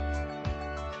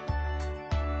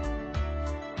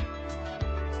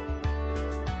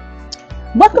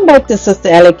Welcome back to Sister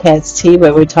Alicatz Tea,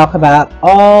 where we talk about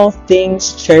all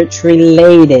things church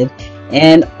related.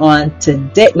 And on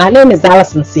today, my name is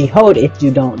AlisonCHolt, if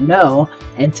you don't know.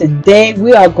 And today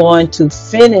we are going to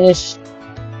finish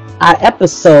our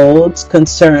episodes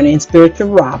concerning spiritual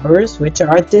robbers, which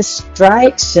are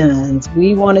distractions.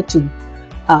 We wanted to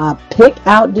pick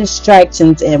out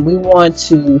distractions, and we wanted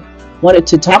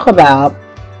to talk about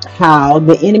how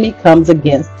the enemy comes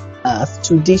against us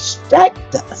to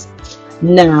distract us.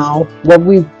 Now, what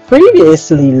we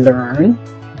previously learned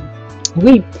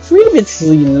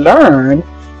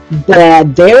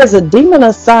that there is a demon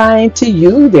assigned to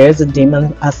you, there's a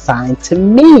demon assigned to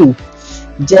me.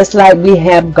 Just like we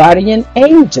have guardian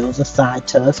angels assigned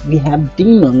to us, we have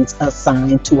demons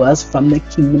assigned to us from the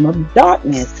kingdom of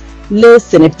darkness.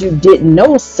 Listen, if you didn't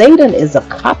know, Satan is a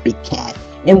copycat,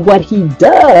 and what he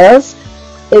does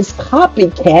is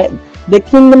copycat the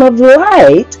kingdom of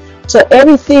light. So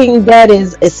everything that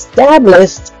is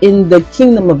established in the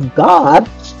kingdom of God,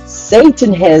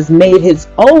 Satan has made his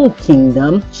own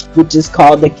kingdom, which is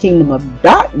called the kingdom of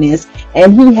darkness,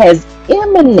 and he has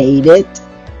emanated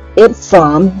it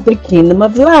from the kingdom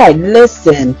of light.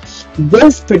 Listen,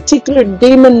 this particular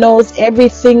demon knows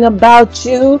everything about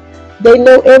you. They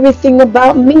know everything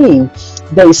about me.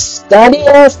 They study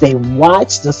us. They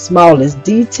watch the smallest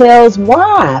details.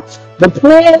 Why? The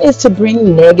plan is to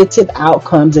bring negative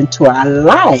outcomes into our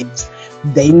lives.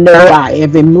 They know our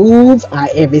every move, our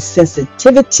every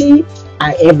sensitivity,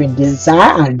 our every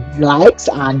desire, our likes,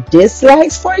 our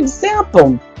dislikes. For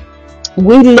example,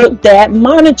 we looked at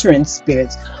monitoring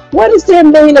spirits. What is their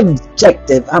main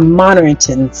objective? A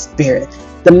monitoring spirit.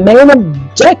 The main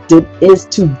objective is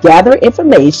to gather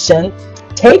information,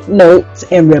 take notes,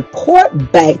 and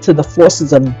report back to the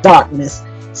forces of darkness,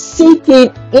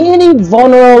 seeking any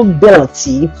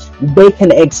vulnerability they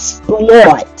can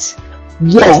exploit.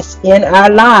 Yes, in our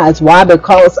lives. Why?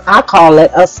 Because I call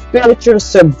it a spiritual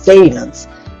surveillance.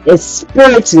 It's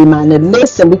spiritually minded.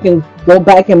 Listen, we can go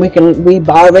back and we've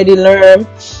already learned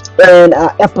in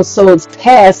episodes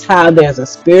past how there's a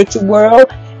spiritual world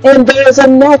and there's a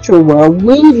natural world.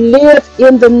 We live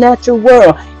in the natural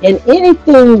world, and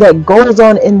anything that goes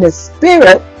on in the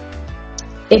spirit,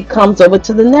 it comes over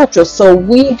to the natural. So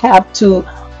we have to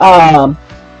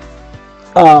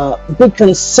be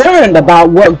concerned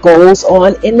about what goes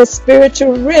on in the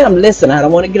spiritual realm. Listen, I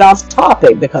don't want to get off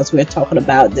topic because we're talking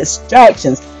about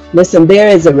distractions. Listen, there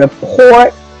is a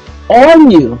report on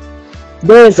you.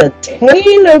 There is a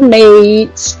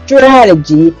tailor-made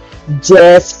strategy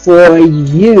just for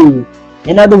you.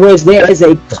 In other words, there is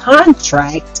a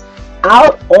contract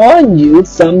out on you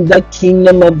from the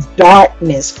kingdom of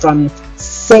darkness, from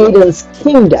Satan's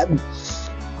kingdom,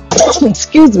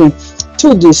 excuse me,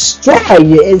 to destroy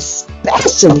you,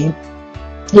 especially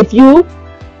if you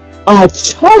are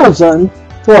chosen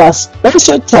for a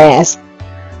special task,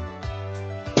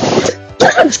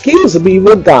 excuse me,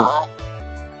 with God.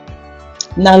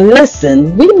 Now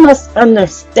listen, we must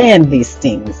understand these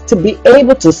things to be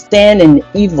able to stand in the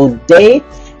evil day,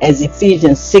 as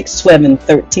Ephesians 6:12 and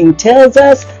 13 tells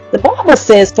us. The Bible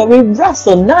says, for we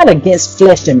wrestle not against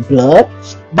flesh and blood,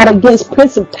 but against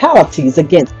principalities,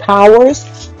 against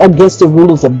powers, against the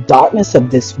rulers of darkness of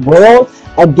this world,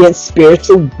 against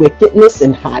spiritual wickedness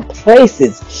in high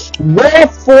places.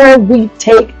 Wherefore we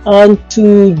take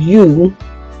unto you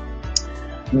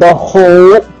the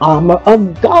whole armor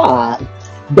of God,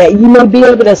 that you may be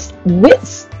able to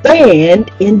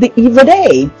withstand in the evil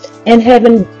day, and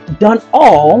having done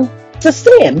all to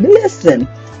stand. Listen,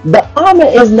 the armor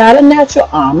is not a natural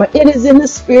armor. It is in the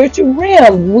spiritual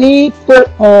realm. We put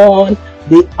on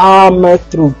the armor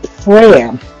through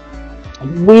prayer.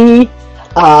 We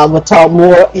will talk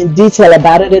more in detail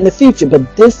about it in the future,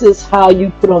 but this is how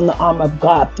you put on the armor of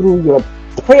God, through your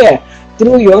prayer,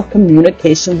 through your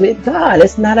communication with God.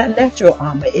 It's not a natural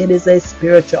armor. It is a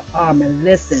spiritual armor.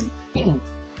 Listen,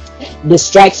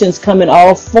 distractions come in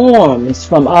all forms,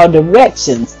 from all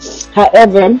directions.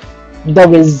 However, the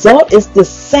result is the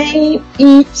same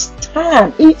each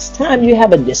time. Each time you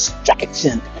have a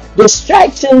distraction.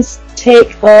 Distractions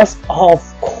take us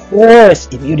off course.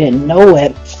 If you didn't know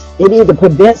it, it either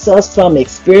prevents us from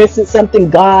experiencing something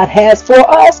God has for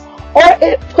us, or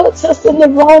it puts us in the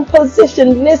wrong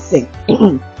position. Listen,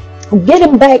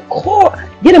 getting back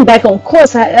on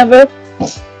course, however,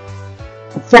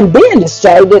 from being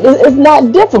distracted is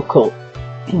not difficult.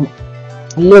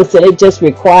 Listen, it just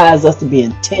requires us to be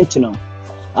intentional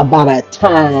about our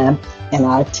time and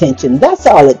our attention. That's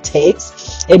all it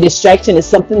takes. A distraction is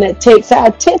something that takes our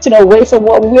attention away from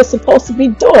what we're supposed to be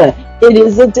doing. It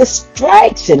is a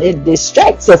distraction. It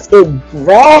distracts us. It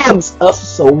grabs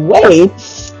us away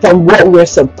from what we're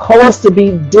supposed to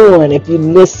be doing. If you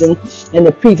listen in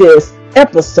the previous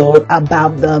episode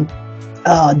about the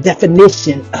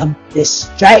definition of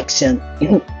distraction.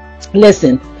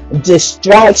 Listen,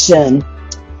 distraction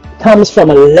comes from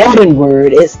a Latin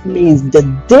word. It means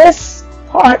this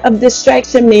part of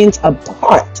distraction means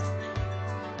apart.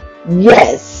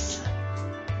 Yes.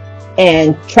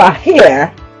 And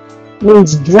trahere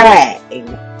means drag.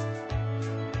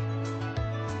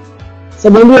 So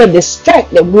when we are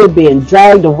distracted, we're being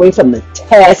dragged away from the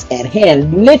task at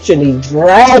hand, literally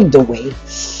dragged away.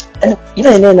 And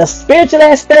in a spiritual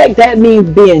aspect, that means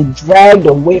being dragged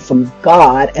away from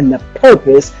God and the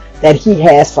purpose that He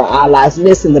has for our lives.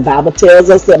 Listen, the Bible tells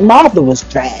us that Martha was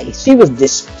dragged. She was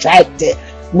distracted.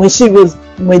 When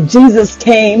Jesus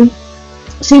came,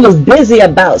 she was busy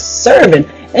about serving.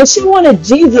 And she wanted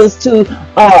Jesus to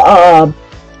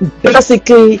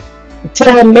basically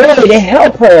tell Mary to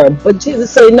help her. But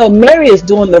Jesus said, no, Mary is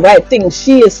doing the right thing.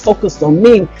 She is focused on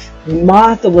me.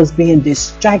 Martha was being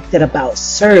distracted about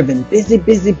serving. Busy,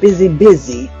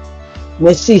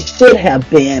 when she should have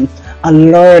been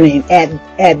learning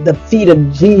at the feet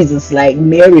of Jesus, like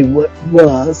Mary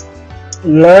was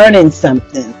learning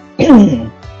something.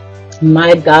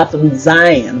 My God, from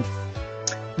Zion.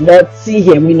 Let's see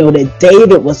here. We know that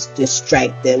David was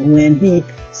distracted when he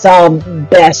saw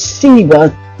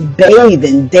Bathsheba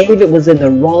bathing. David was in the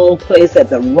wrong place at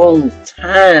the wrong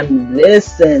time.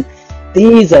 Listen,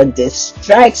 these are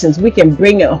distractions. We can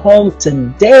bring it home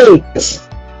today.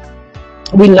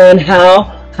 We learn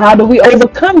how do we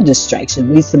overcome distraction.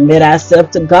 We submit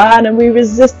ourselves to God and we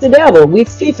resist the devil. We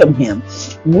flee from him.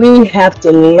 We have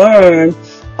to learn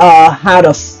how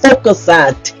to focus our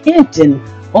attention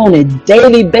on a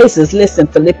daily basis. Listen,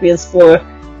 Philippians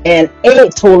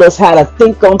 4:8 told us how to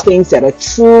think on things that are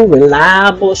true,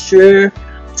 reliable, sure,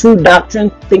 true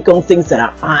doctrine. Think on things that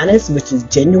are honest, which is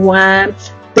genuine.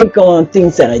 Think on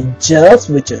things that are just,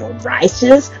 which are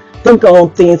righteous. Think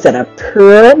on things that are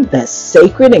pure, that's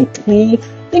sacred and clean.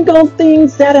 Think on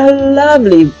things that are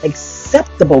lovely,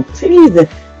 acceptable, pleasing.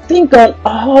 Think on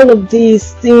all of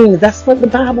these things. That's what the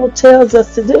Bible tells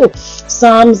us to do.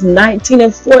 Psalms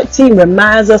 19:14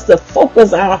 reminds us to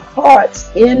focus our hearts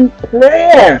in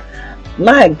prayer.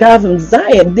 My God, from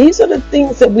Zion, these are the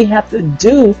things that we have to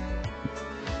do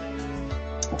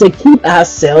to keep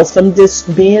ourselves from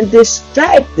being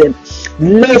distracted.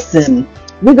 Listen,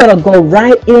 we're going to go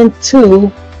right into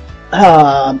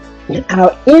our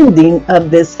ending of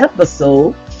this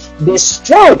episode.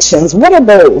 Distractions. What are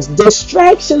those?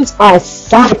 Distractions are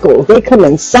cycles. They come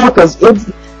in cycles.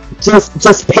 It's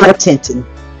just pay attention.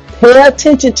 Pay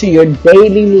attention to your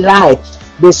daily life.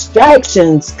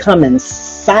 Distractions come in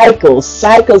cycles.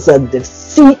 Cycles of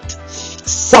defeat,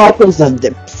 cycles of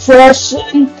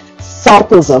depression,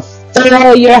 cycles of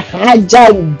failure,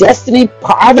 hijacked destiny,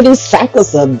 poverty,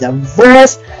 cycles of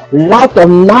divorce, lack of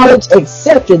knowledge,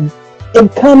 etc.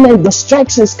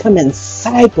 Distractions come in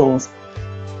cycles.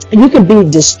 You can be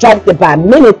distracted by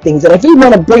many things. And if you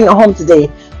want to bring it home today,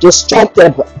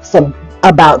 distracted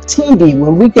about TV,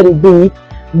 when we can be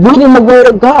reading the Word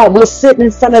of God, we're sitting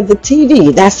in front of the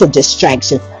TV. That's a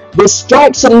distraction.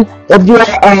 Distraction if you're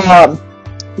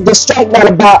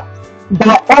distracted by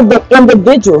other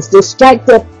individuals,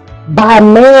 distracted by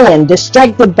man,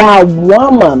 distracted by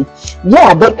woman.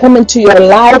 Yeah, they come into your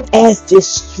life as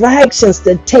distractions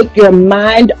to take your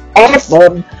mind off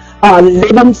of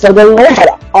living for the Lord,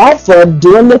 off of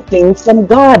doing the things from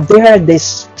God. There are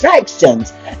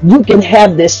distractions. You can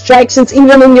have distractions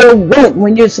even in your work.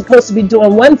 When you're supposed to be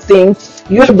doing one thing,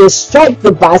 you're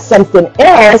distracted by something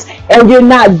else, and you're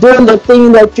not doing the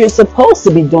thing that you're supposed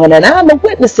to be doing. And I'm a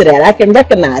witness to that. I can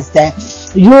recognize that.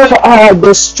 You are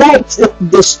distracted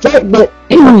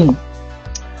in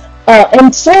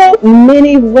so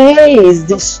many ways.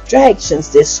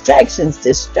 Distractions.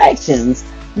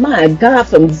 My God,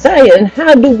 from Zion,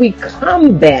 how do we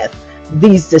combat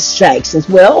these distractions?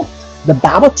 Well, the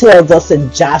Bible tells us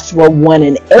in Joshua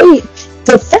 1:8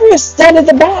 to first study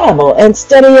the Bible and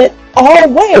study it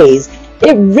always.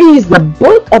 It reads, the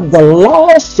book of the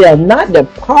law shall not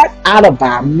depart out of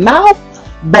our mouth,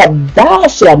 but thou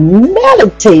shalt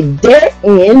meditate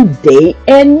therein day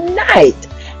and night,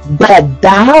 that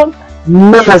thou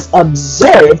mayest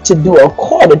observe to do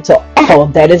according to all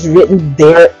that is written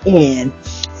therein.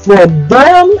 For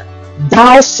them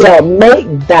thou shalt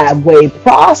make thy way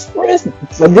prosperous.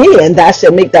 For then thou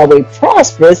shalt make thy way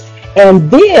prosperous, and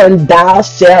then thou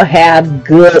shalt have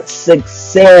good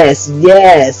success.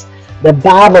 Yes, the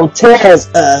Bible tells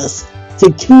us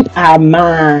to keep our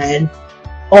mind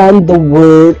on the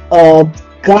Word of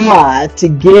God, to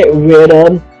get rid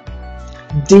of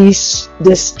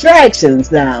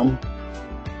distractions. Now,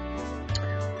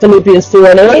 Philippians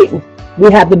 4:8,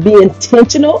 we have to be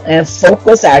intentional and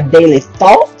focus our daily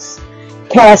thoughts,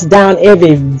 cast down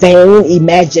every vain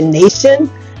imagination,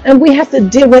 and we have to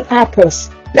deal with our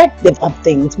perspective of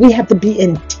things. We have to be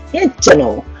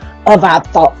intentional of our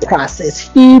thought process.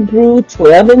 Hebrews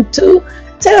 12:2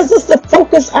 tells us to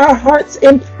focus our hearts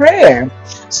in prayer.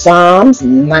 Psalms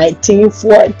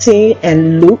 19:14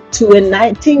 and Luke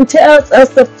 2:19 tells us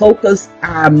to focus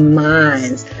our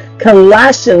minds.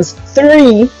 Colossians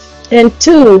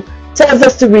 3:2 tells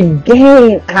us to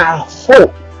regain our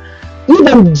hope.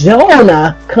 Even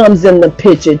Jonah comes in the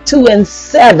picture.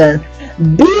 2:7.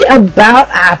 Be about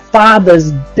our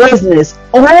Father's business.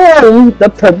 Own the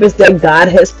purpose that God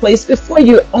has placed before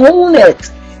you. Own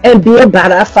it and be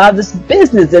about our Father's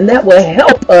business, and that will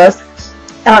help us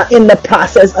in the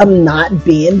process of not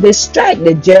being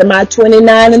distracted. Jeremiah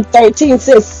 29:13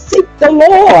 says, seek the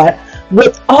Lord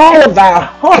with all of our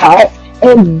heart,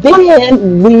 and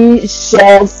then we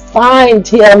shall find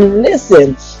him.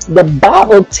 Listen, the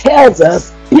Bible tells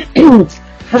us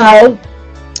how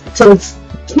to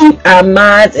keep our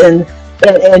minds and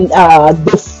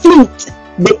defeat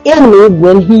the enemy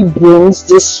when he brings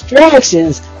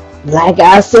distractions. Like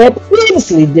I said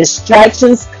previously,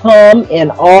 distractions come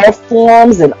in all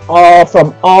forms and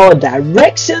from all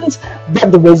directions,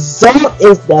 but the result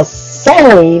is the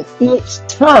same each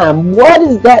time. What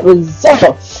is that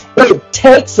result? It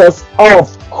takes us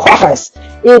off course.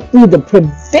 It either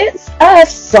prevents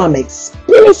us from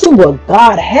experiencing what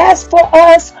God has for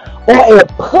us, or it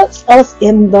puts us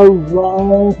in the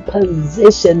wrong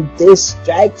position.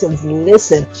 Distractions.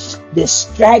 Listen,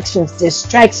 distractions.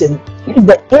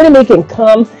 The enemy can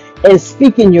come and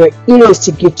speak in your ears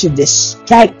to get you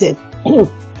distracted.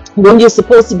 When you're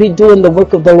supposed to be doing the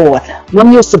work of the Lord,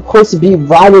 when you're supposed to be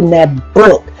writing that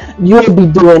book, you'll be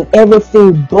doing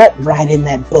everything but writing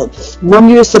that book. When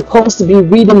you're supposed to be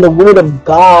reading the Word of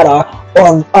God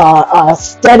or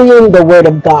studying the Word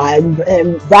of God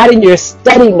and writing your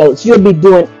study notes, you'll be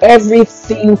doing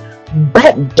everything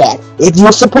but that. If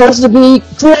you're supposed to be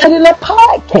creating a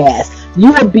podcast,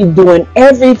 you'll be doing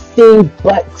everything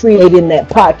but creating that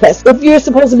podcast. If you're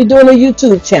supposed to be doing a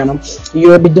YouTube channel,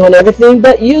 you'll be doing everything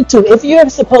but YouTube. If you're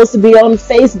supposed to be on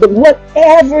Facebook,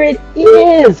 whatever it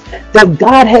is that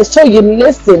God has told you,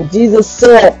 listen, Jesus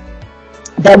said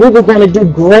that we were going to do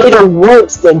greater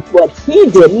works than what he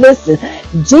did. Listen,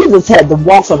 Jesus had to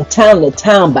walk from town to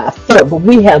town by foot, but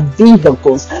we have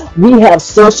vehicles, we have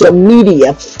social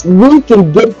media, we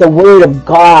can get the word of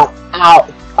God out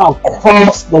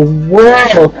across the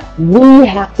world. We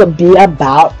have to be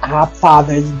about our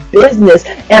Father's business,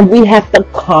 and we have to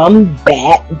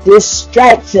combat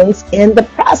distractions in the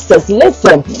process.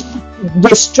 Listen,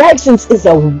 distractions is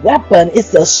a weapon,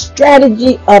 it's a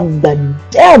strategy of the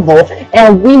devil,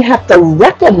 and we have to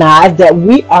recognize that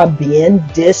we are being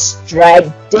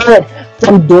distracted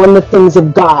from doing the things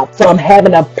of God, from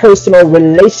having a personal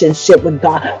relationship with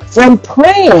God, from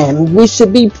praying. We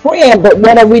should be praying, but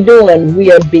what are we doing?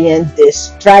 We are being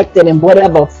distracted in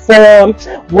whatever form,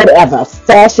 whatever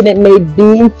fashion it may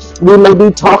be. We may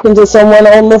be talking to someone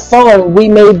on the phone. We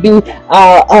may be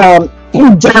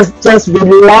just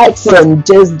relaxing,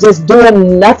 just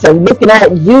doing nothing, looking at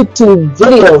YouTube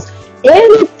videos.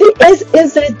 Anything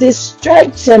is a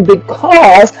distraction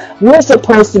because we're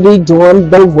supposed to be doing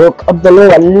the work of the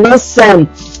Lord. Listen,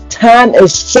 time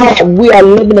is short. We are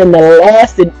living in the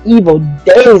last and evil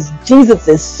days. Jesus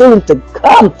is soon to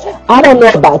come. I don't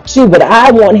know about you, but I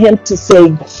want him to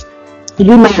say,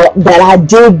 you know, that I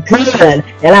did good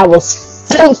and I was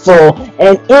faithful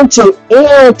and enter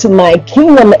into my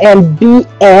kingdom and be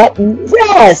at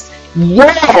rest.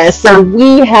 Yes, so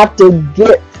we have to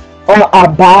get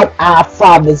about our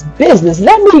Father's business.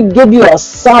 Let me give you a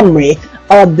summary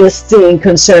of this thing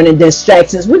concerning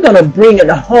distractions. We're going to bring it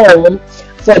home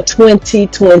for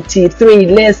 2023.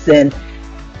 Listen,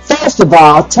 first of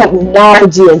all,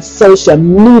 technology and social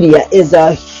media is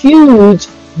a huge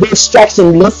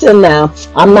distraction. Listen now,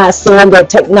 I'm not saying that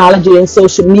technology and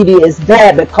social media is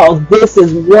bad, because this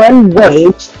is one way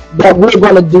that we're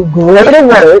going to do greater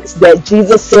works that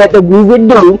Jesus said that we would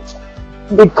do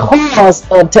because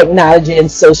of technology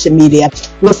and social media.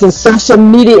 Listen, social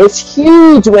media is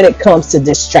huge when it comes to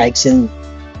distraction.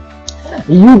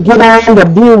 You get on to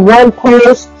view one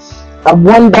post,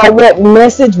 one direct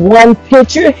message, one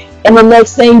picture, and the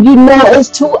next thing you know, it's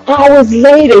 2 hours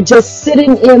later just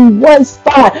sitting in one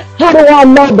spot. How do I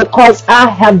know? Because I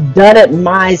have done it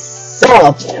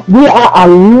myself. We are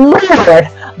allured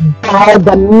by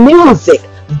the music,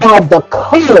 by the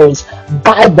colors,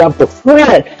 by the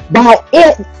print, by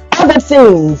other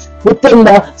things within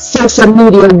the social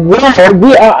media world.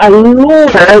 We are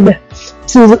allured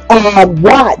to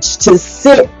watch, to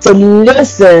sit, to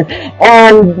listen.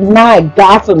 And my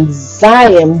God, from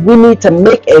Zion, we need to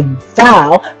make a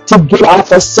vow to get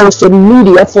off of social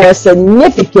media for a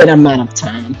significant amount of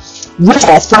time.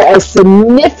 Yes, for a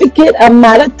significant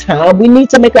amount of time, we need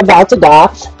to make a vow to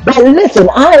God. But listen,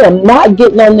 I am not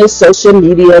getting on this social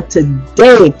media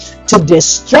today to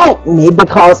distract me,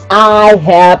 because I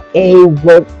have a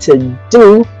work to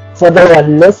do for the Lord.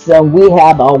 Listen, we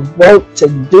have a work to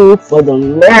do for the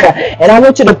Lord. And I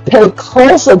want you to pay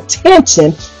close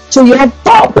attention to your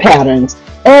thought patterns.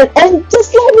 And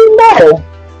just let me know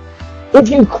if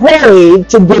you crave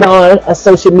to get on a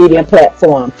social media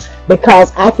platform,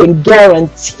 because I can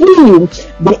guarantee you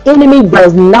the enemy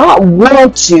does not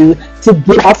want you to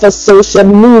get off of social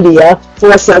media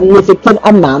for a significant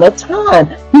amount of time.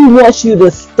 He wants you to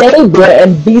stay there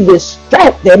and be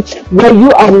distracted, where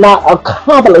you are not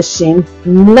accomplishing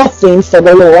nothing for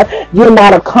the Lord. You're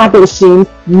not accomplishing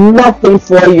nothing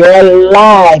for your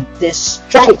life.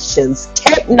 Distractions,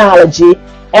 technology,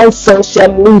 and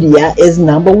social media is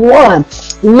number one.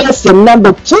 Listen,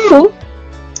 number two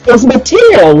is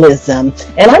materialism.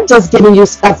 And I'm just giving you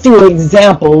a few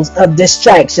examples of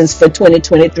distractions for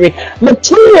 2023.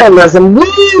 Materialism. We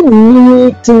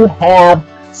need to have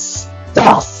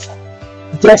stuff.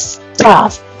 Just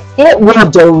stuff. It will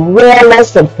derail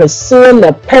us from pursuing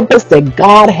the purpose that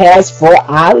God has for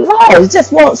our lives.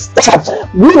 Just want stuff.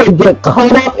 We will get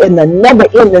caught up in the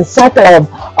never-ending cycle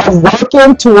of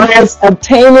working towards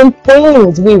obtaining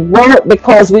things. We work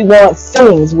because we want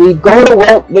things. We go to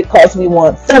work because we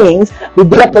want things. We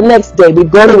get up the next day. We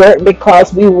go to work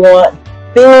because we want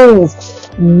things,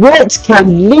 which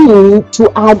can lead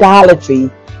to idolatry.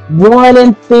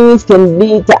 Wanting things can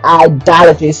lead to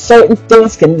idolatry. Certain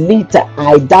things can lead to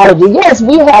idolatry. Yes,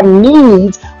 we have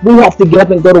needs. We have to get up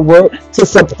and go to work to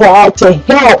supply, to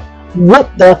help with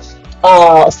the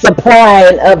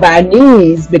supplying of our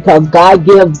needs, because God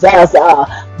gives us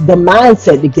the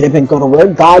mindset to get up and go to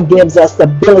work. God gives us the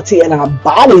ability in our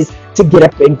bodies to get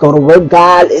up and go to work.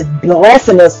 God is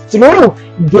blessing us through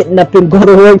getting up and go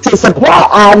to work to supply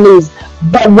our needs.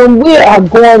 But when we are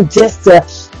going just to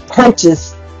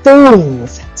purchase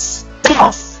things,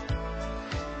 stuff,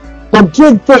 but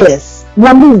get this,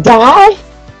 when we die,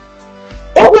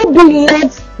 it will be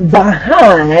left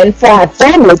behind for our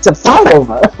family to fight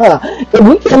over. And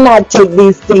we cannot take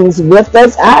these things with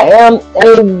us. I am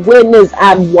a witness.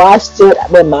 I've watched it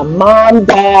when my mom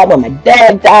died, when my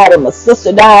dad died, when my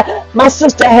sister died. My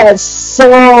sister had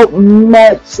so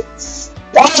much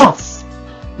stuff.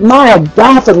 My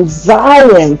God, from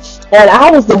Zion. And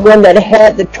I was the one that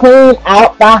had to clean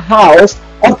out the house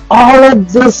of all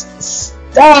of this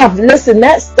stuff. Listen,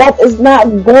 that stuff is not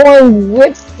going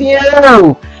with you.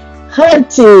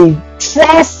 Hunty,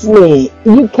 trust me,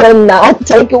 you cannot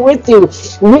take it with you.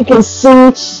 We can see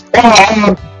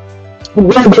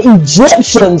where the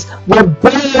Egyptians were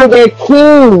burying their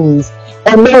kings,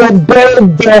 and they were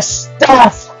burying their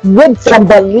stuff with them.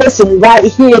 But listen, right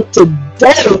here today,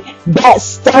 that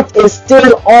stuff is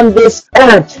still on this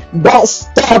earth. That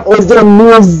stuff is in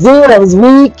museums.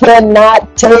 We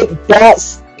cannot take that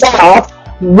stuff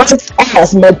with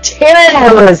us.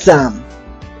 Materialism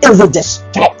is a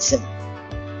distraction.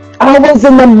 Always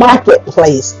in the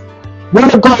marketplace.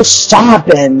 Want to go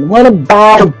shopping. Want to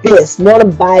buy this. Want to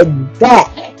buy that.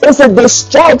 It's a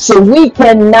distraction. We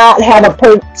cannot have a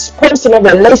personal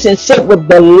relationship with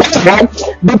the Lord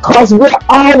because we're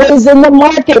always in the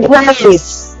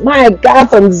marketplace. My God,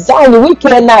 from Zion, we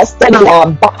cannot study our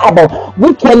Bible.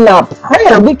 We cannot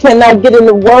pray. We cannot get in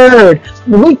the Word.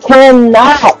 We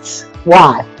cannot.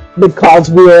 Why? Because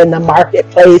we're in the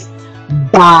marketplace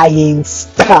buying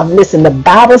stuff. Listen, the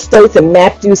Bible states in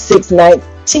Matthew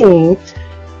 6:19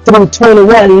 through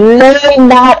 21, lay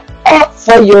not up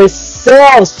for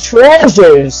yourselves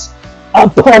treasures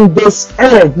upon this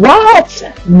earth. Why?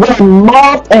 Where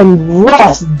moth and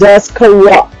rust does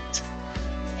corrupt,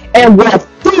 and where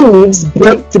thieves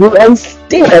break through and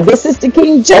steal. This is the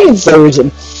King James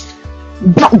Version.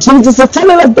 But Jesus is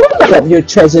telling us, don't lay up your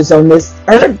treasures on this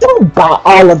earth. Don't buy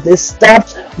all of this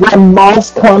stuff where moths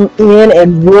come in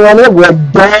and ruin it, where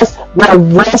dust, where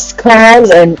rust comes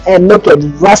and make it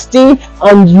rusty,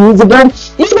 unusable.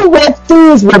 Even where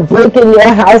thieves will break in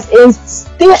your house and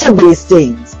steal these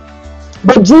things.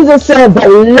 But Jesus said, but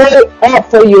lay up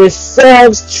for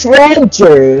yourselves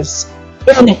treasures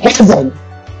in heaven,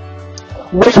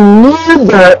 where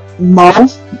neither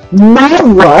moth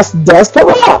nor rust does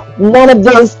corrupt. None of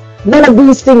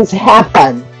these things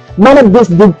happen. None of this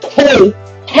decay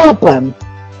happen.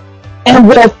 And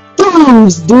where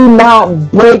thieves do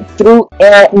not break through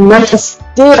and nor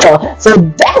steal. So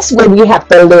that's where we have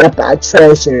to lay up our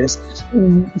treasures.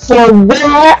 For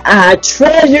where our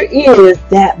treasure is,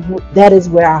 that is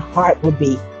where our heart will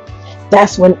be.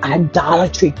 That's when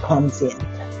idolatry comes in.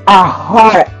 Our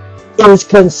heart is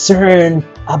concerned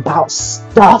about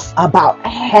stuff, about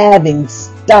having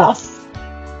stuff.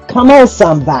 Come on,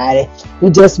 somebody. We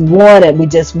just want it. We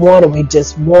just want it. We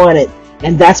just want it.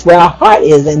 And that's where our heart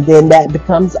is. And then that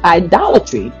becomes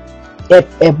idolatry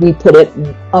if we put it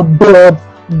above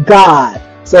God.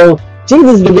 So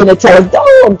Jesus began to tell us,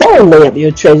 don't lay up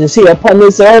your treasures here upon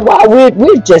this earth. While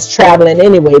we're just traveling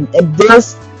anyway.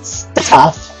 This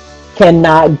stuff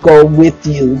cannot go with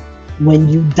you when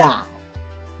you die.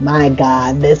 My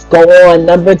God, let's go on.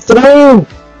 Number 3,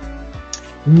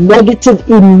 negative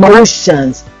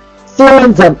emotions.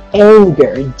 Feelings of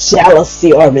anger,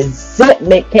 jealousy, or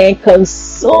resentment can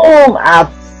consume our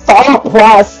thought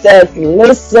process.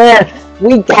 Listen,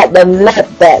 we got to let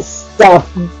that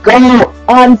stuff go.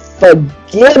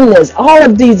 Unforgiveness, all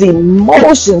of these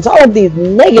emotions, all of these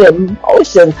negative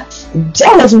emotions.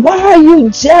 Jealous, why are you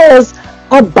jealous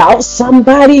about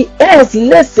somebody else?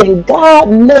 Listen, God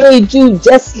made you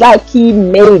just like He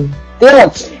made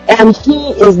them, and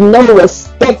He is no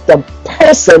respecter of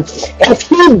person. If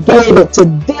He gave it to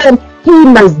them, He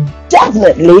most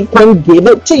definitely can give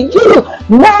it to you.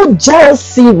 No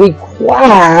jealousy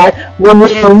required when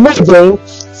we're living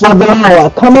for the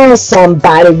Lord. Come on,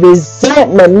 somebody.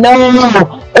 Resentment,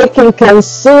 no, it can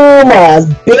consume us.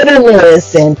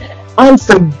 Bitterness and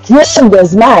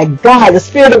unforgiveness, my God, the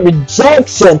spirit of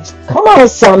rejection. Come on,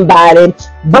 somebody.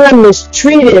 Being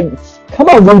mistreated. Come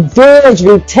on, revenge,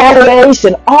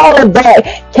 retaliation, all of that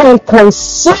can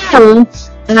consume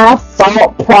our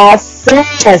thought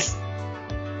process.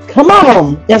 Come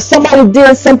on, if somebody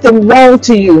did something wrong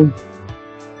to you,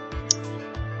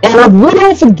 and if we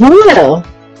don't forgive,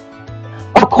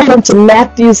 according to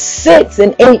Matthew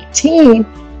 6:18,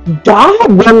 God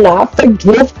will not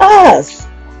forgive us.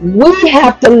 We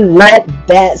have to let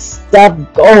that stuff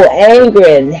go. Anger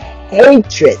and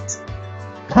hatred.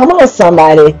 Come on,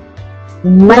 somebody.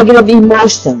 Negative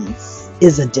emotions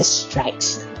is a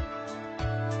distraction.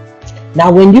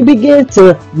 Now, when you begin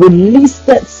to release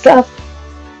that stuff,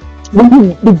 when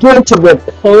you begin to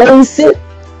replace it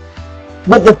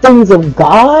with the things of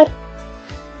God,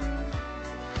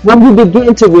 when you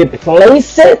begin to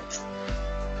replace it,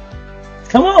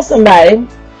 come on, somebody.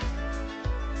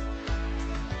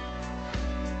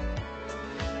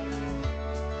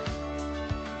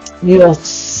 You'll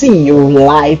see your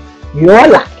life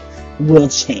will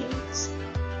change.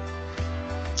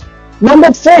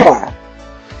 Number 4,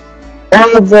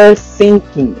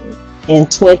 overthinking in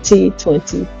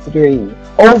 2023.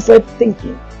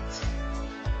 Overthinking.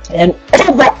 An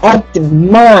overactive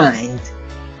mind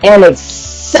and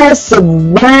excessive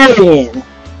worrying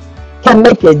can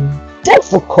make it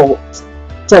difficult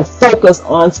to focus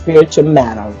on spiritual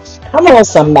matters. Come on,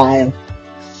 somebody.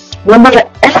 When we're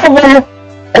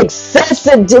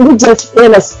excessive, we're just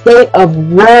in a state of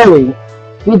worry.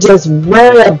 We just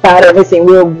worry about everything.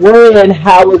 We're worrying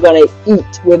how we're going to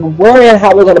eat. We're worrying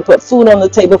how we're going to put food on the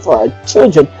table for our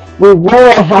children. We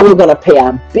worry how we're going to pay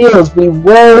our bills. We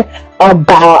worry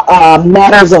about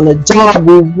matters on the job.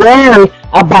 We worry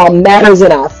about matters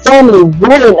in our family.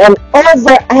 Worrying an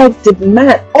overactive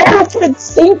mind,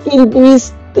 overthinking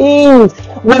these things.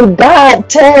 When God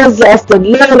tells us to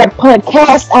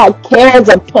cast our cares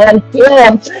upon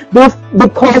Him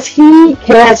because He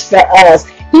cares for us.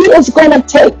 He is going to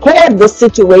take care of the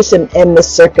situation and the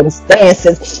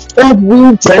circumstances if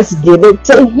we just give it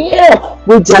to Him.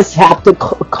 We just have to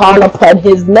call upon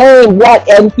His name,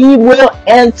 and He will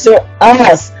answer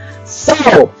us. So,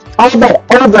 all that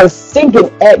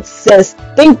overthinking, excess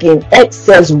thinking,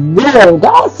 excess worrying,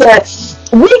 God said,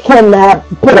 we cannot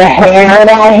put a hair in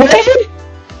our head.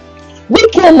 We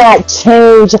cannot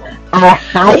change our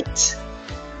height.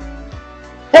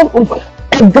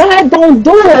 If God don't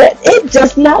do it, it's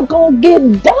just not going to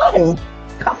get done.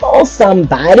 Come on,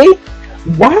 somebody.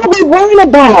 Why are we worrying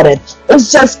about it?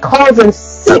 It's just causing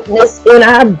sickness in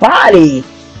our body.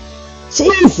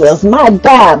 Jesus, my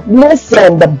God.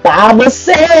 Listen, the Bible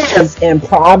says in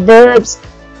Proverbs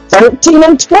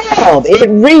 13:12, it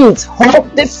reads,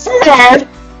 hope deferred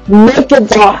maketh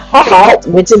the heart,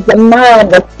 which is the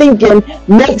mind, the thinking,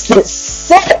 makes it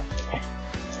sick.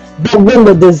 But when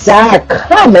the desire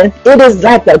cometh, it is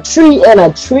like a tree and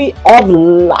a tree of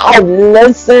life.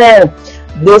 Listen,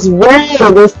 this way,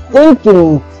 this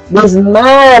thinking, this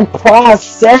mind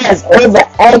process,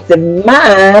 overactive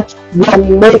mind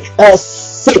will make us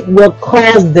sick, will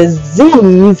cause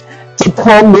disease to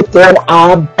come within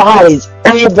our bodies.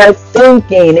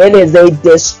 Overthinking, it is a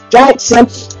distraction,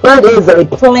 it is a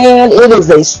plan, it is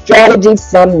a strategy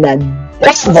from the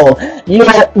devil. You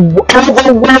get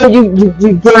overwhelmed,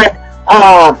 you get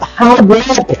high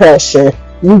blood pressure,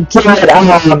 you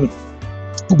get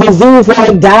disease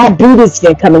like diabetes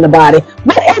can come in the body,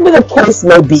 whatever the case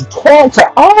may be,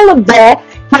 cancer, all of that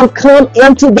can come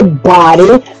into the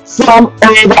body from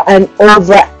an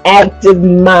overactive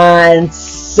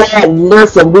mindset.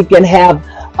 Listen, we can have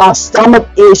stomach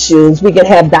issues, we can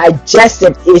have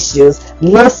digestive issues.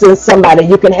 Listen, somebody,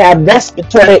 you can have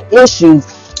respiratory issues.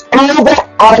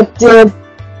 Overactive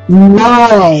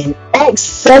mind,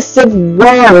 excessive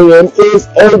worrying is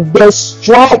a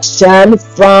distraction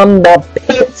from the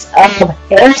pits of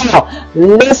hell.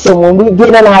 Listen, when we get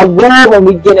in our word, when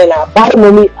we get in our body,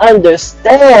 when we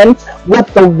understand what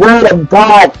the word of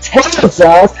God tells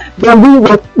us, then we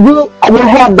will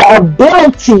have the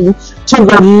ability to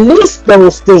release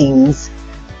those things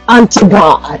unto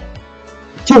God,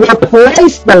 to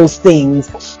replace those things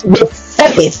with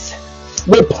faith.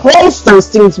 Replace those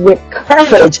things with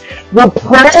courage.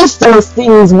 Replace those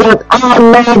things with I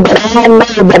know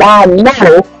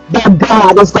that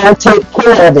God is going to take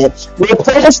care of it.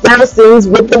 Replace those things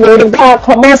with the word of God.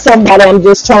 Come on, somebody. I'm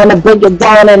just trying to break it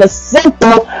down in a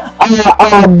simple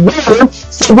way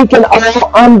so we can all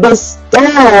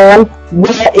understand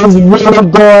what is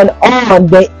really going on.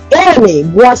 The enemy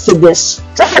wants to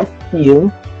distract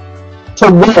you to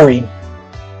worry.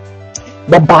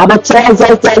 The Bible tells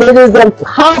us that it is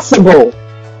impossible.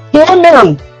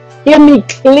 Hear me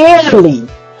clearly.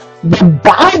 The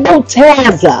Bible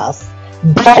tells us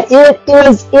that it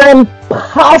is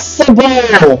impossible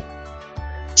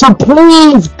to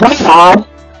please God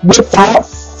without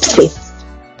faith.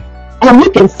 And we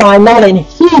can find that in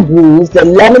Hebrews, the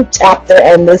 11th chapter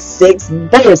and the 6th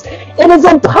verse. It is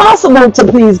impossible to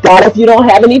please God if you don't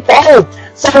have any faith.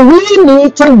 So we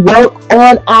need to work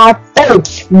on our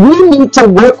faith. We need to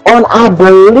work on our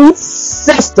belief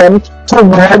system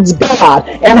towards God.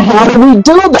 And how do we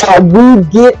do that? We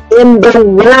get in the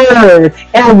Word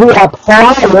and we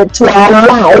apply it to our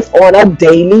life on a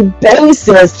daily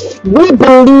basis. We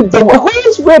believe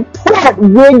whose report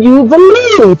will you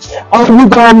believe? Are you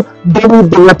going to believe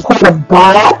the report of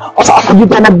God, or are you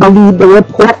going to believe the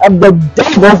report of the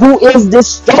devil who is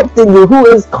distracting you, who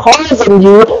is causing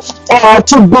you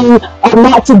to be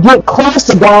not to get close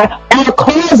to God, or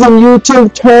causing you to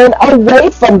turn away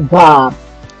from God?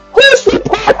 Whose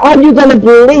report are you going to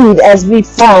believe, as we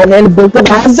find in the book of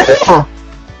Isaiah?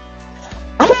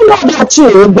 I don't know about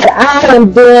you, but I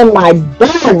am doing my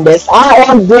darndest. I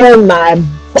am doing my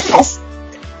best.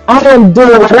 I am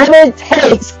doing whatever it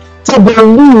takes to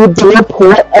believe the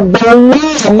report of the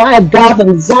Lord. My God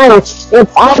from Zion,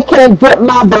 if I can't get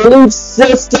my belief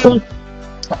system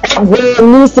where it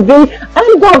needs to be,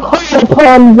 I'm going to call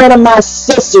upon one of my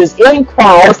sisters in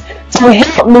Christ to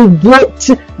help me get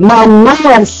my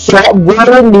mindset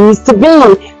where it needs to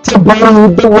be, to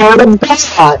believe the word of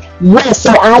God. Yes,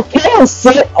 so I can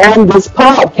sit on this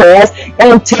podcast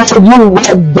and tell you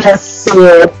what thus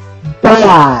said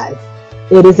God.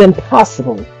 It is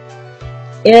impossible.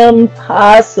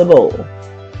 Impossible.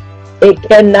 It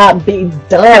cannot be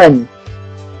done.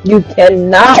 You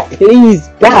cannot please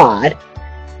God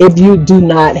if you do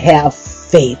not have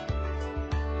faith.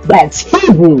 That's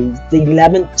Hebrews, the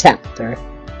 11th chapter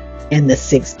and the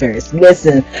 6th verse.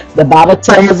 Listen, the Bible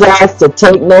tells us to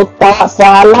take no thought for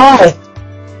our life.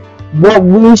 What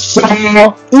we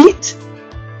shall eat,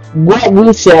 what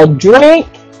we shall drink,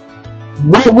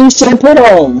 what we shall put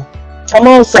on. Come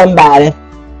on, somebody.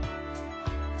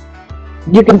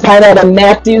 You can find that in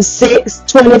Matthew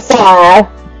 6:25.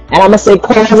 And I'm going to say,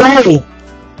 clause A.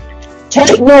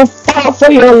 Take no thought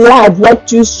for your life,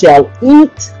 what you shall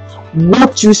eat,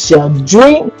 what you shall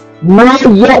drink, nor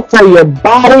yet for your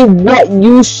body what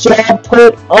you shall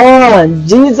put on.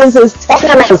 Jesus is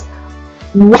telling us,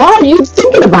 why are you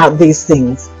thinking about these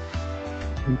things?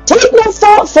 Take no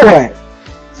thought for it.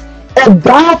 If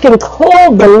God can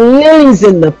clothe the lilies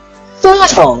in the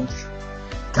field,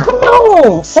 come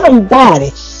on,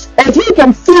 somebody. If he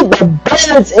can feed the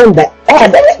birds in the air,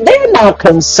 they're not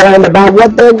concerned about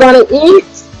what they're going to eat.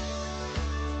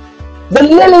 The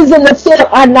lilies in the field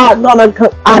are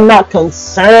not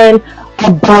concerned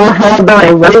about how they're going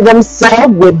to array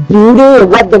themselves with beauty and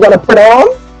what they're going to put on.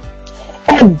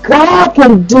 And God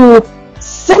can do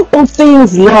simple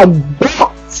things like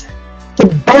that to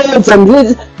birds and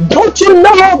lilies. Don't you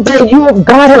know that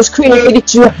God has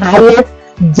created you higher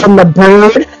than the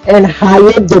bird and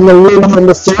higher than the lily in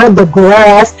the field, the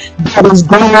grass that is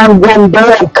grown one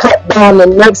day and cut down the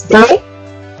next day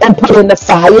and put in the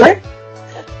fire?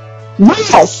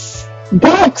 Yes,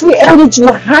 God created you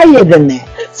higher than that.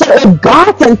 So if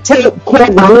God can take care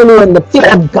of the lily in the field,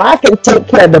 if God can take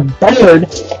care of the bird,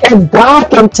 if God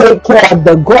can take care of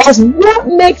the grass, what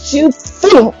makes you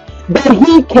think that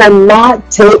he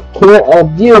cannot take care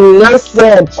of you?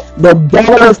 Listen, the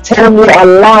devil is telling you a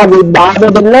lie. We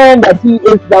Bible to learn that he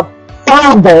is the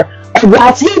father of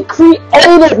lies. He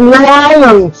created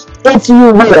lying, if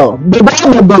you will. The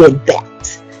Bible did that.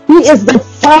 He is the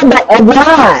father of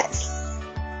lies.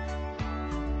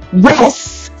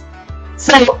 Yes.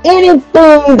 So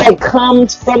anything that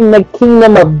comes from the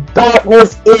kingdom of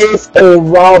darkness is a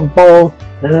raw bone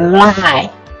lie.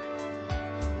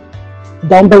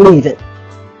 Don't believe it.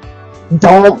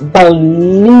 Don't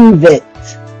believe it.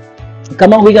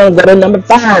 Come on, we're going to go to number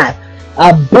 5.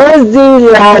 A busy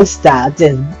lifestyle.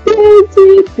 Just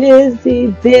busy, busy,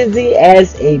 busy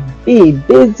as a bee.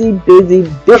 Busy, busy,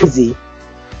 busy.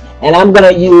 And I'm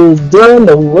going to use doing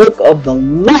the work of the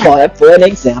Lord for an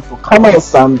example. Come on,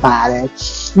 somebody.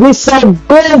 We're so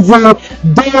busy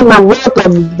doing the work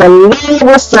of the Lord.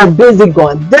 We're so busy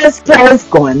going this place,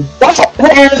 going that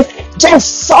place.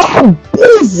 Just so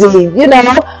busy,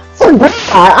 for God.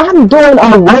 I'm doing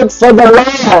our work for the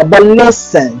Lord. But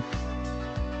listen,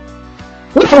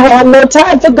 we don't have no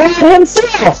time for God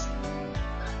himself.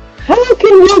 How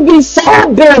can you be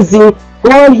so busy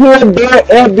going here, there,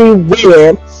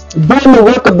 everywhere, doing the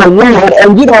work of the Lord,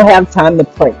 and you don't have time to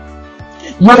pray?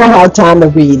 You don't have time to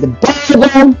read the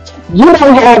Bible. You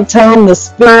don't have time to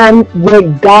spend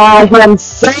with God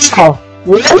himself.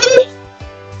 Really?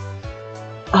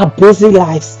 A busy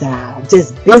lifestyle.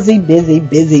 Just busy, busy,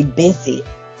 busy, busy.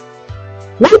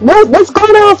 What's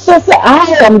going on, sister?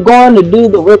 I am going to do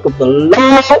the work of the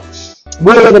Lord.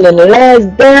 We're living in the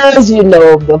last days.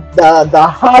 The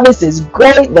harvest is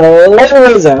great. The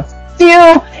laborers are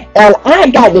few. And I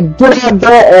got to get out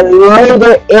there and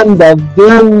labor in the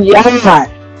vineyard,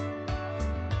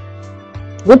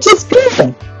 which is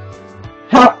good.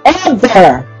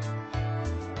 However,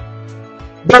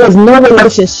 there is no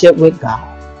relationship with God.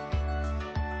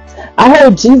 I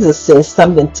heard Jesus say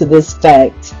something to this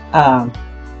fact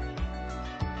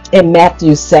in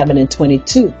Matthew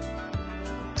 7:22.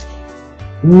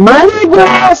 Many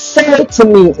will say to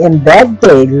me in that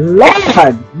day,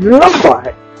 Lord,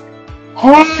 Lord,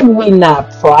 have we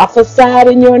not prophesied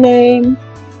in your name?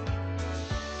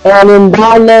 And in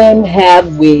thy name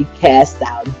have we cast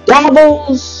out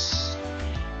devils?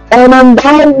 And in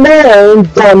thy name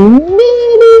done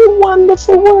many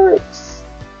wonderful works?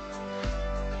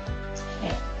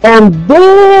 And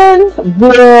then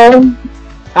will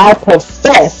I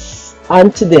profess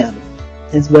unto them,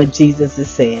 is what Jesus is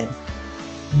saying.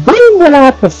 Then will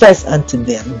I profess unto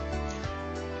them,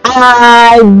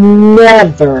 I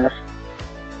never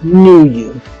knew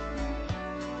you.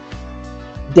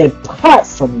 Depart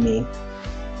from me,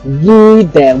 ye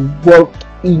that work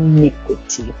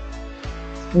iniquity.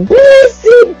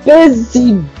 Busy,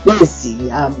 busy,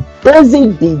 busy. I'm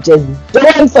busy, be just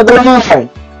doing for the Lord.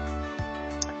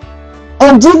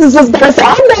 And Jesus is going to say,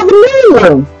 I never knew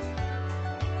you.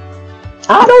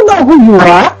 I don't know who you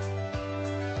are.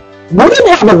 We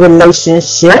didn't have a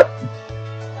relationship.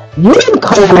 You didn't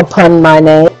call upon my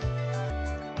name.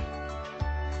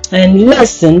 And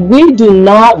listen, we do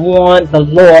not want the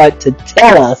Lord to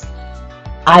tell us,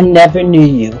 I never knew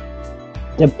you.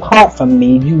 Depart from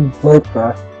me, you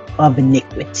worker of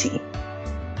iniquity.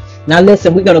 Now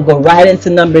listen, we're going to go right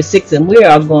into number 6, and we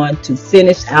are going to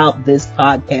finish out this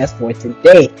podcast for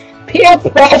today. Peer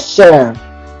pressure.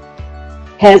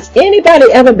 Has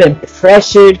anybody ever been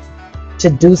pressured to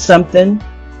do something?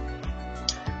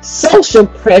 Social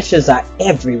pressures are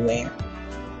everywhere.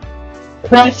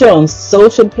 Pressure on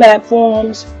social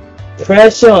platforms,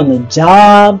 pressure on the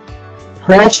job,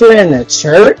 pressure in the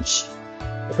church,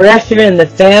 pressure in the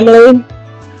family,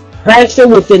 pressure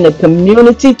within the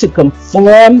community to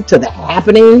conform to the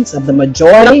happenings of the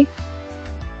majority.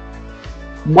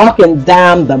 Walking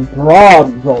down the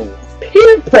broad road.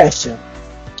 Peer pressure.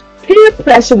 Peer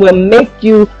pressure will make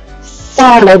you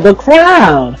follow the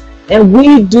crowd. And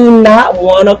we do not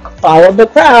want to follow the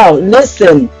crowd.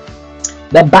 Listen,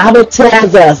 the Bible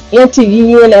tells us, enter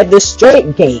ye in at the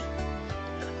straight gate.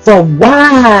 For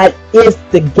wide is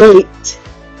the gate,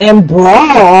 and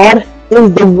broad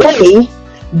is the way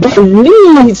that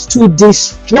leads to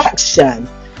destruction.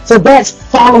 So that's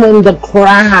following the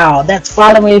crowd. That's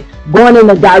going in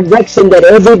the direction that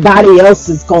everybody else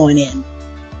is going in.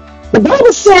 The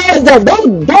Bible says that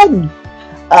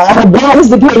broad is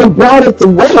the gate and broad is the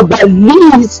way that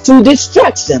leads to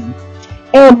destruction.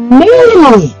 And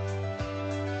many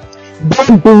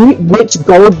there be which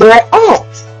go thereat.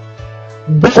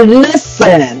 But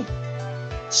listen,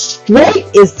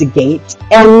 Straight is the gate,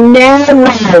 and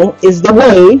narrow is the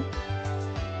way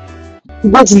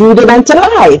which leadeth unto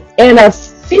life, and a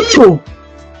few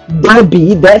there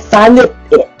be that findeth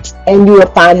it. And you will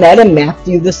find that in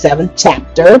Matthew the 7th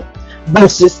chapter,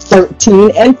 verses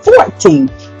 13 and 14.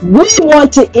 We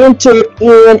want to enter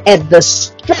in at the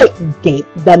straight gate,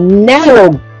 the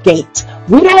narrow gate.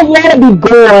 We don't want to be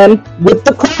going with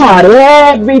the crowd.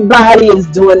 Everybody is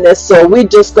doing this, so we're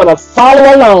just going to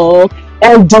follow along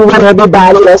and do what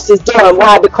everybody else is doing.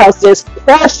 Why? Because there's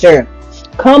pressure.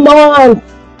 Come on,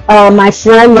 my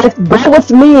friend, let's go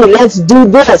with me. Let's do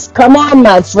this. Come on,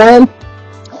 my friend.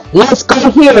 Let's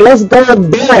go here. Let's go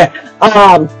there.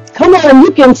 Come on,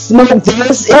 you can smoke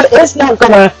this. It's not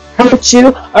going to hurt you.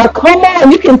 Or come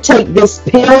on, you can take this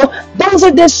pill. Those are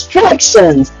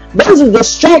distractions. Those are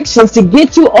distractions to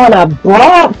get you on a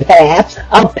broad path,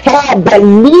 a path that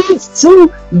leads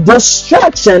to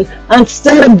destruction,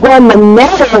 instead of going the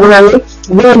narrow way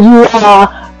where you are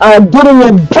getting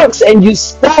your books and you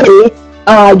study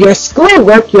your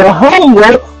schoolwork, your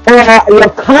homework, or your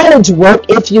college work,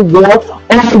 if you will,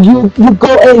 or you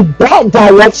go in that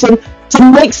direction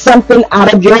to make something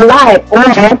out of your life,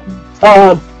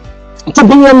 or to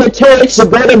be in the church, to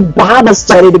go to Bible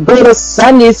study, to go to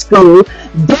Sunday school.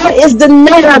 That is the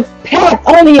narrow path.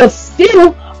 Only a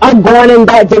few are going in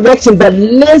that direction. But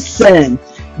listen,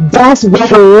 that's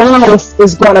where life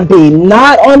is going to be.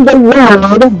 Not on the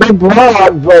road, the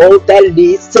broad road that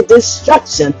leads to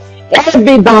destruction.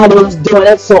 Everybody is doing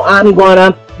it, so I'm going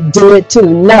to do it too.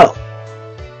 No.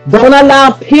 Don't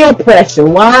allow peer pressure.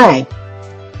 Why?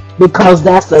 Because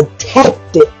that's a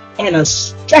tactic and a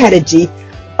strategy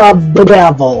of the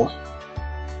devil.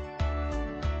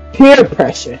 Peer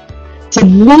pressure to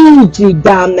lead you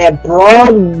down that broad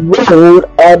road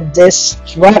of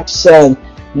destruction.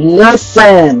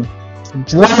 Listen,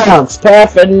 drugs,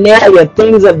 paraphernalia,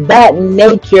 things of that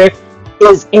nature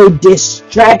is a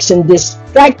distraction,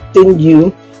 distracting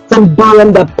you from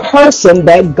being the person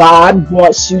that God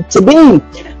wants you to be,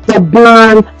 from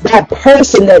being that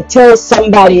person that tells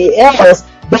somebody else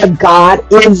that God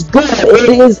is good.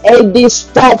 It is a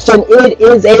distraction. It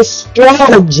is a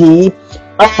strategy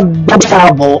of the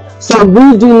devil. So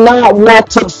we do not want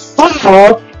to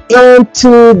fall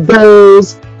into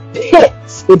those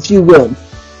pits, if you will.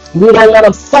 We don't want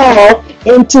to fall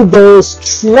into those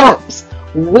traps.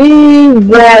 We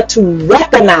want to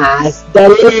recognize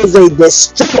that it is a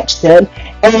distraction,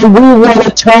 and we want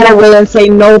to turn away and say,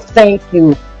 no, thank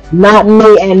you, not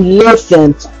me. And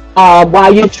listen,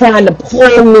 while you're trying to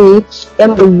pull me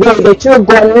in the way that you're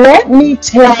going, let me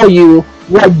tell you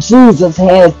what Jesus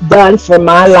has done for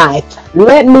my life.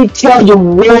 Let me tell you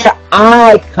where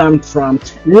I come from.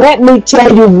 Let me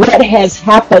tell you what has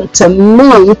happened to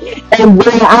me and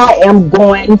where I am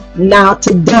going now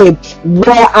today,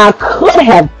 where I could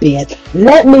have been.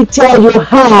 Let me tell you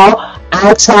how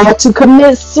I tried to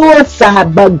commit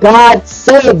suicide, but God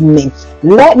saved me.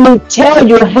 Let me tell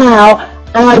you how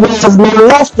I was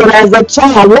molested as a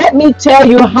child. Let me tell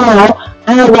you how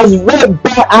I was raped,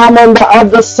 but I'm on the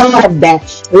other side of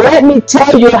that. Let me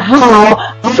tell you how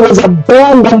I was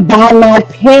abandoned by my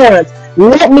parents.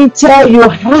 Let me tell you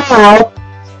how,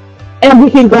 and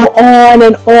we can go on,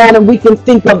 and we can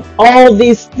think of all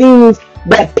these things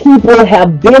that people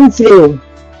have been through,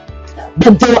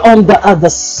 but they're on the other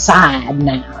side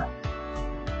now.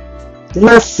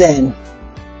 Listen,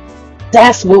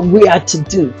 that's what we are to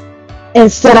do.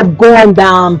 Instead of going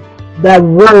down the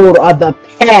road or the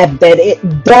path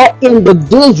that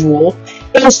individual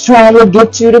is trying to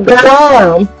get you to go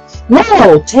down.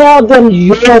 No, tell them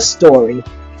your story.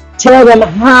 Tell them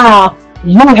how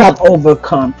you have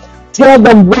overcome. Tell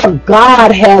them what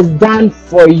God has done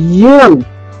for you.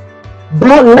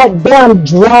 Don't let them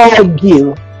drag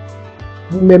you.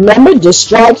 Remember,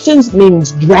 distractions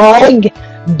means drag.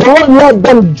 Don't let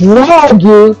them drag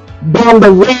you down the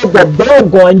road that they're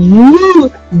going.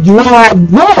 You drag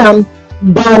them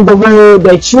down the road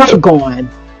that you're going.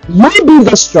 You be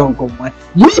the stronger one.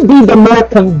 You be the more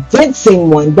convincing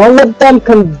one. Don't let them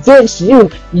convince you.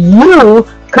 You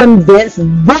convince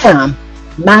them.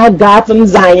 My God from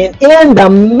Zion, in the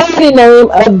mighty name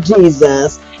of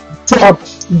Jesus, to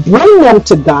bring them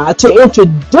to God, to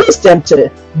introduce them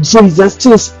to Jesus,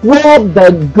 to spread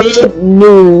the good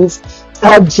news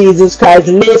of Jesus Christ.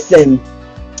 Listen,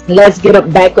 let's get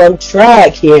up back on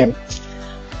track here.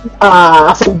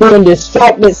 From being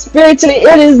distracted spiritually,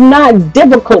 it is not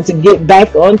difficult to get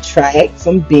back on track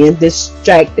from being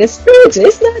distracted spiritually.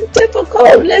 It's not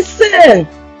difficult. Listen,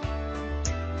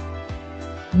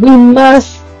 we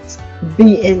must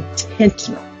be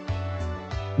intentional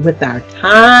with our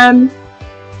time,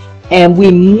 and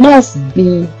we must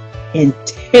be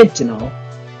intentional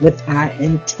with our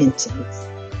intentions,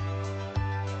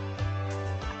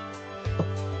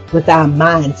 with our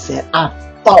mindset, our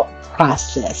thought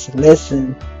process.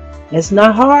 Listen, it's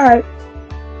not hard.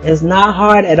 It's not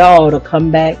hard at all to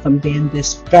come back from being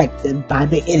distracted by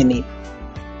the enemy.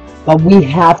 But we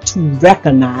have to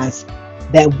recognize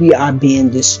that we are being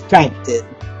distracted.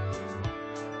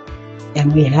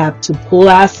 And we have to pull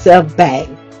ourselves back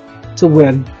to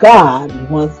where God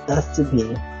wants us to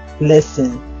be.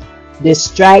 Listen,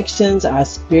 distractions are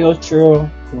spiritual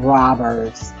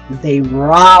robbers. They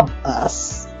rob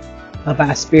us of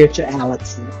our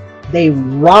spirituality. They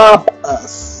rob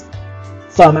us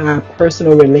from our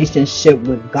personal relationship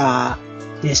with God.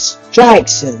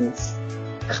 Distractions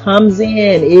comes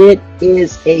in. It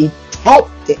is a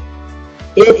tactic.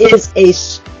 It is a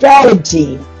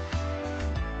strategy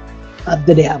of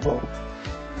the devil.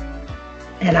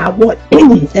 And I want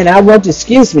you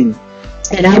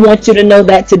to know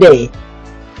that today.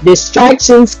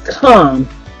 Distractions come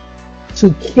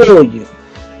to kill you.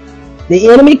 The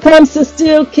enemy comes to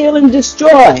steal, kill, and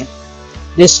destroy.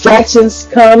 Distractions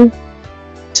come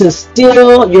to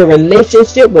steal your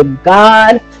relationship with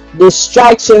God.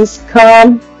 Distractions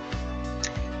come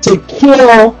to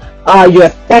kill your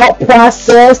thought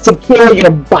process, to kill your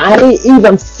body,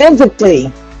 even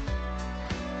physically.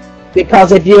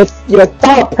 Because if your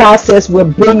thought process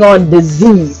will bring on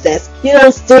disease, that's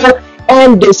kill, steal,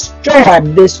 and destroy.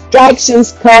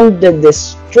 Distractions come to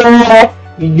destroy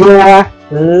your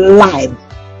life,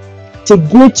 to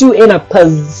get you in a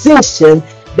position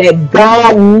that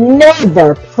God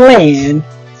never planned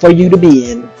for you to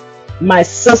be in. My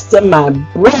sister, my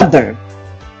brother,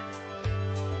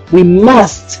 we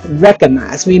must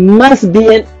recognize, we must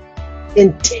be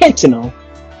intentional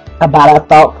about our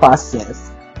thought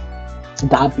process.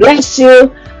 God bless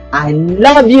you. I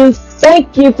love you.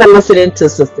 Thank you for listening to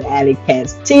Sister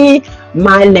Alicatz Tea.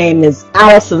 My name is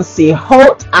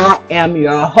AlisonCHolt. I am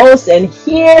your host, and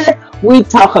here we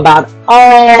talk about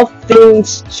all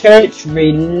things church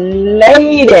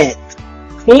related.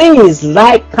 Please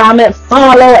like, comment,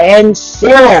 follow, and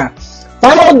share.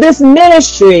 Follow this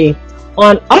ministry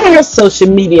on all social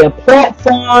media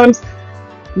platforms.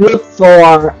 Look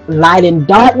for Light in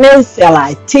Darkness,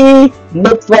 LIT.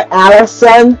 Look for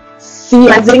Alison, C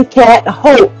as in cat,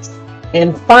 Holt.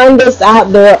 And find us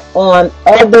out there on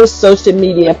other social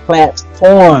media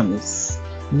platforms.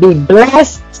 Be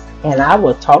blessed, and I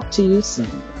will talk to you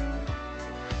soon.